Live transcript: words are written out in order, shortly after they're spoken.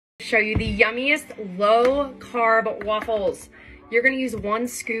Show you the yummiest low carb waffles. You're gonna use 1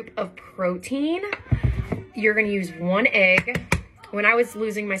 scoop of protein. You're gonna use 1 egg. When I was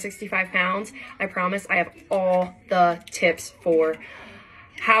losing my 65 pounds, I promise I have all the tips for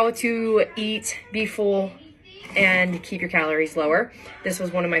how to eat, be full, and keep your calories lower. This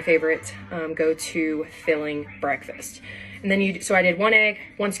was one of my favorite go-to filling breakfast. And then so I did 1 egg,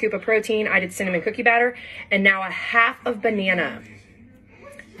 1 scoop of protein, I did cinnamon cookie batter, and now a half of banana.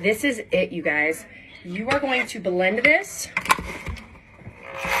 This is it, you guys. You are going to blend this.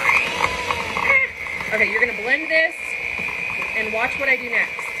 Okay, you're gonna blend this and watch what I do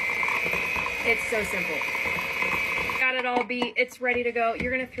next. It's so simple. Got it all beat, it's ready to go.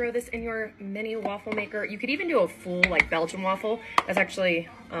 You're gonna throw this in your mini waffle maker. You could even do a full like Belgian waffle. That's actually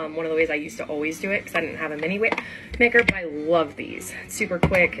one of the ways I used to always do it because I didn't have a mini maker, but I love these. It's super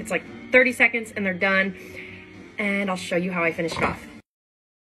quick, it's like 30 seconds and they're done. And I'll show you how I finish it off.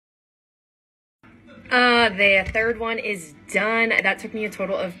 The third one is done. That took me a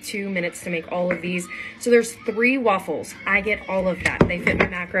total of 2 minutes to make all of these. So there's 3 waffles. I get all of that. They fit my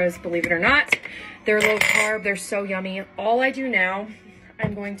macros, believe it or not. They're low carb. They're so yummy. All I do now,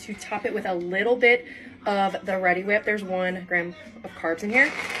 I'm going to top it with a little bit of the Ready Whip. There's 1 gram of carbs in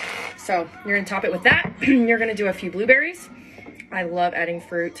here. So you're gonna top it with that. You're gonna do a few blueberries. I love adding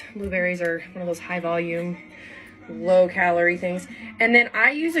fruit. Blueberries are one of those high volume, low calorie things. And then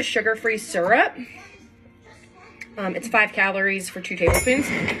I use a sugar-free syrup. It's 5 calories for 2 tablespoons.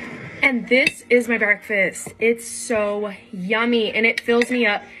 And this is my breakfast. It's so yummy and it fills me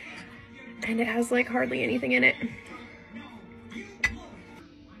up. And it has like hardly anything in it.